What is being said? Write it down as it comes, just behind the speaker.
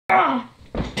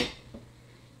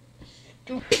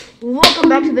Welcome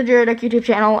back to the Jared YouTube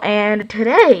channel, and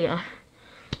today,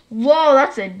 whoa,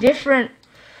 that's a different,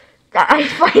 I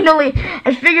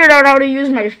figured out how to use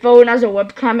my phone as a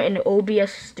webcam in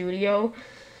OBS Studio,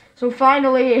 so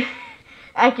finally,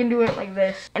 I can do it like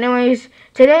this. Anyways,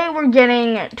 today we're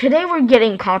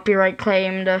getting copyright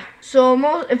claimed,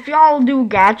 so if y'all do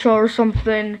Gacha or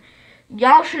something,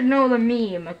 y'all should know the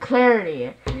meme,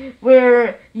 Clarity,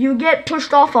 where you get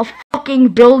pushed off a fucking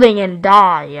building and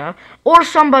die, or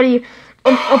somebody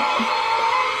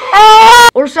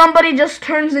just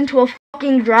turns into a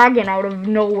fucking dragon out of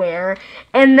nowhere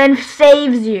and then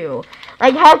saves you.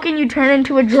 Like, how can you turn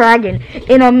into a dragon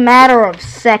in a matter of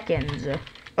seconds?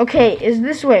 Okay, is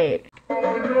this way?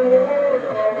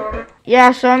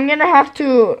 Yeah, so I'm gonna have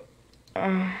to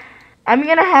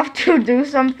do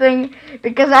something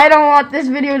because I don't want this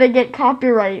video to get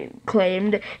copyright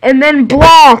claimed and then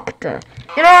blocked.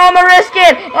 You know, I'm gonna risk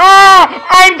it.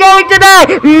 I'm going to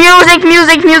die. Music,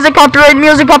 copyright,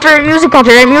 music, copyright, music,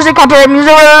 copyright, music, copyright,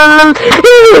 music.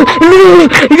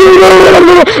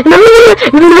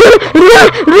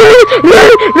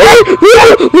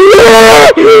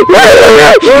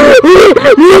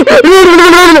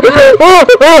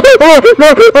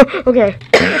 Okay.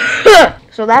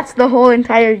 So that's the whole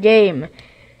entire game.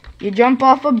 You jump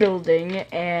off a building,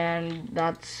 and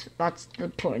that's the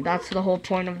point. That's the whole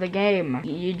point of the game.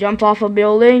 You jump off a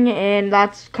building, and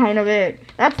that's kind of it.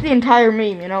 That's the entire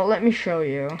meme, you know. Let me show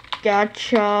you.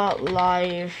 Gacha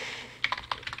Life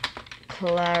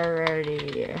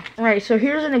Clarity. Alright, so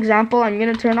here's an example. I'm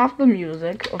gonna turn off the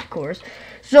music, of course.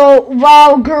 So,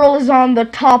 while girl is on the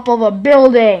top of a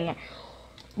building.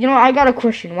 You know, I got a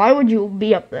question. Why would you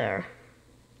be up there?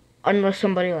 Unless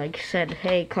somebody, like, said,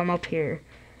 hey, come up here,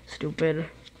 stupid.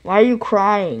 Why are you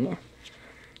crying?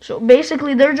 So,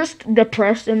 basically, they're just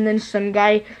depressed, and then some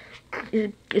guy,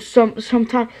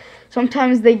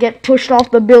 sometimes they get pushed off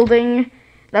the building.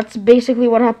 That's basically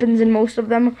what happens in most of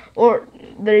them. Or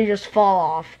they just fall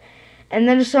off. And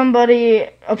then somebody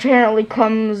apparently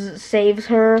comes, saves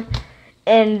her.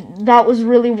 And that was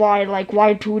really why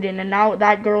Putin. And now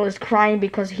that girl is crying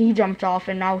because he jumped off,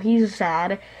 and now he's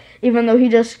sad. Even though he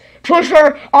just pushed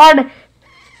her on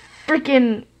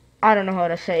freaking, I don't know how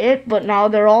to say it, but now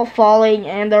they're all falling,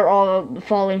 and they're all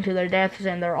falling to their deaths,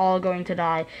 and they're all going to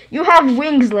die. You have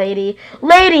wings, lady.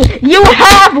 Lady, you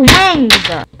have wings!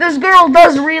 This girl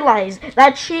does realize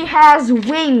that she has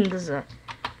wings.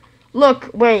 Look,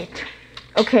 wait.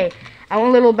 Okay, I went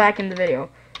a little back in the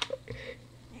video.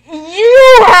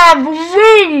 You have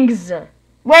wings!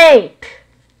 Wait.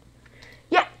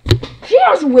 Yeah. She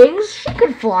has wings. She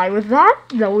could fly with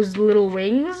those little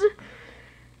wings.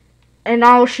 And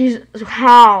now she's...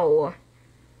 How?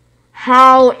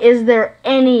 How is there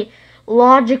any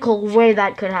logical way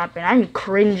that could happen? I'm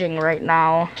cringing right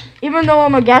now. Even though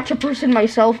I'm a gacha person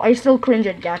myself, I still cringe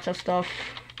at gacha stuff.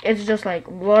 It's just like,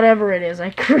 whatever it is, I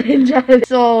cringe at it.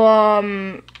 So,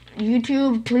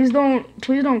 YouTube, please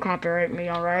don't copyright me,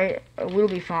 alright? We'll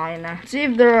be fine. See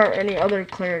if there are any other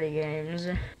Clarity games.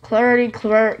 Clarity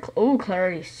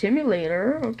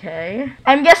Simulator, okay.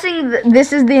 I'm guessing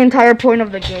this is the entire point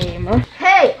of the game.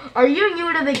 Hey, are you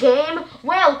new to the game?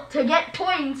 Well, to get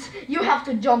points, you have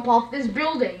to jump off this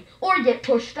building or get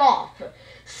pushed off.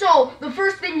 So, the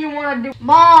first thing you want to do,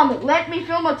 Mom, let me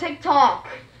film a TikTok.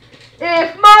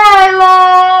 If my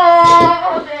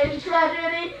love is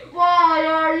tragedy, why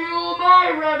are you my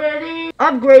remedy?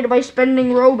 Upgrade by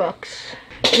spending Robux.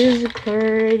 Is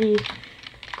Clarity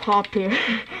copyrighted?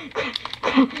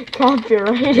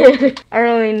 I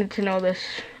really need to know this.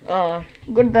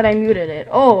 Good that I muted it.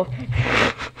 Oh. Look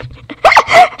at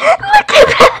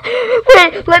that!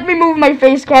 Wait, let me move my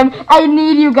face cam. I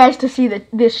need you guys to see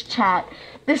this chat.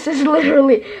 This is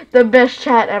literally the best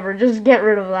chat ever. Just get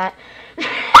rid of that.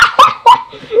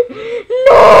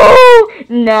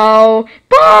 No,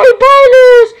 bye,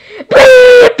 Luz.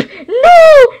 Beep. No,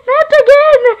 not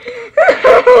again.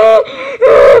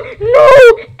 No,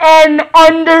 N_,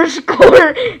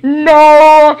 no,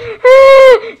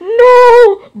 no,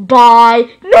 bye,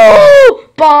 no,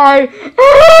 bye,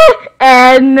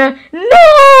 N,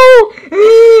 no,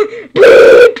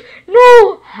 beep,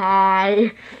 no,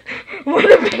 hi.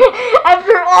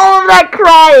 After all of that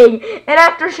crying, and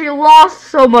after she lost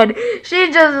someone,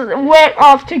 she just went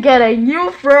off to get a new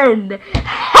friend.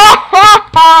 Ha ha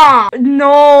ha!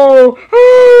 No!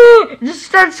 Just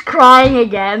starts crying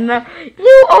again.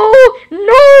 You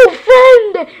no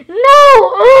friend!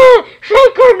 No!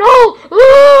 Shaker, no!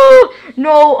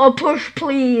 No, a push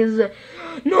please.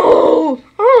 No!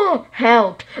 Oh,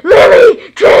 help! Lily!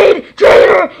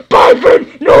 Trader! Bye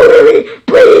friend! No Lily!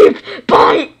 Please!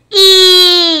 Bye!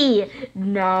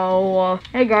 no.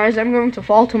 Hey guys, I'm going to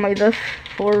fall to my death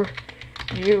for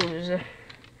views.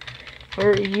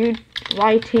 For you,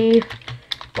 YT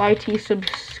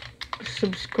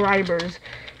subscribers.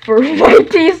 For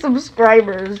YT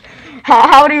subscribers.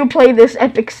 How do you play this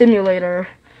epic simulator?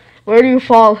 Where do you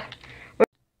fall?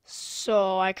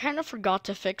 So, I kind of forgot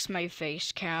to fix my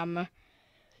face cam.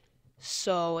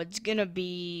 So, it's gonna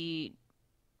be...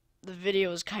 The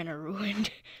video is kind of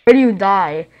ruined. Where do you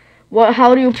die?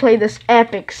 How do you play this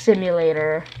epic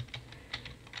simulator?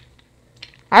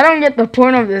 I don't get the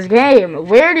point of this game.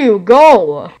 Where do you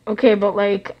go? Okay, but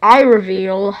like, I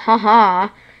reveal, haha,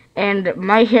 and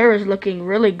my hair is looking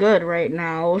really good right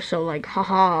now, so like,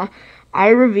 haha, I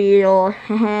reveal,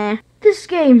 haha. This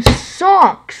game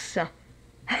sucks.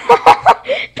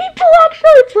 People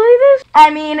actually play this?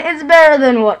 I mean, it's better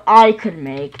than what I could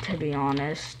make, to be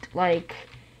honest. Like,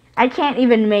 I can't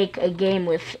even make a game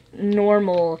with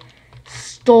normal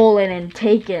stolen and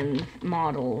taken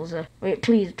models. Wait,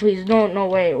 please, no,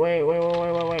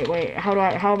 wait. How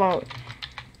about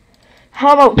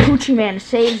Coochie Man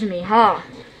saves me, huh?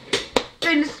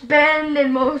 Been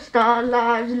spending most our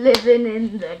lives living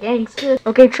in the gangster.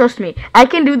 Okay, trust me, I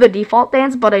can do the default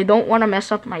dance, but I don't want to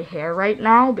mess up my hair right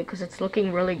now because it's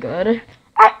looking really good. You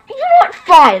know what?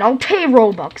 Fine, I'll pay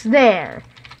Robux. There.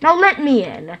 Now let me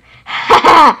in.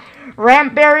 Haha.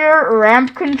 Ramp barrier,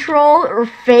 ramp control, or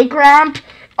fake ramp.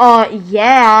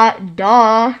 Yeah,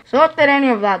 duh. So what did any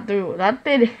of that do? That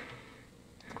did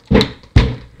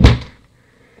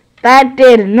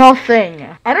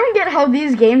nothing. I don't get how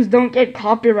these games don't get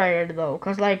copyrighted though,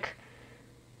 cause like,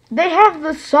 they have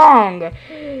the song.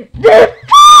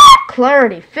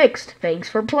 Clarity fixed. Thanks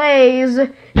for plays.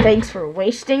 Thanks for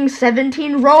wasting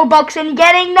 17 Robux and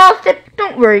getting nothing.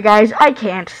 Don't worry guys, I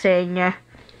can't sing.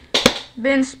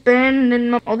 Been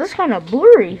spending oh, this kind of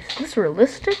blurry. Is this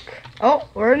realistic? Oh,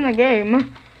 we're in the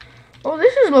game. Oh,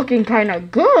 this is looking kind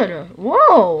of good.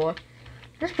 Whoa.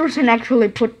 This person actually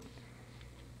put...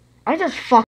 I just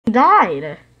fucking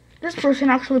died. This person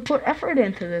actually put effort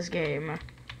into this game.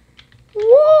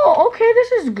 Whoa, okay,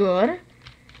 this is good.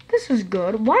 This is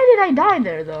good. Why did I die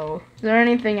there, though? Is there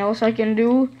anything else I can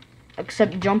do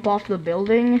except jump off the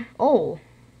building? Oh.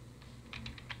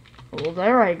 Well,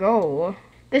 there I go.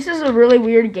 This is a really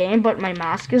weird game, but my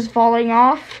mask is falling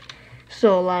off.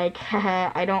 So, like,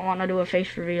 haha, I don't want to do a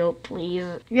face reveal,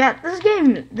 please. Yeah, this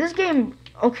game,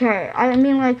 okay, I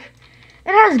mean, like,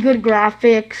 it has good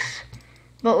graphics,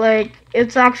 but, like,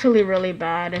 it's actually really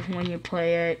bad when you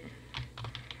play it.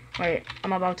 Wait,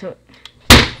 I'm about to...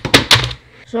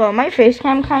 So, my face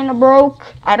cam kind of broke.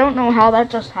 I don't know how that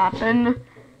just happened.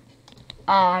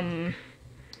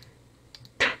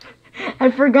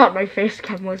 I forgot my face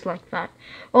cam was like that.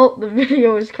 Well, the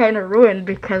video is kind of ruined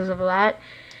because of that.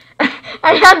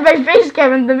 I had my face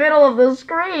cam in the middle of the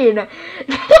screen.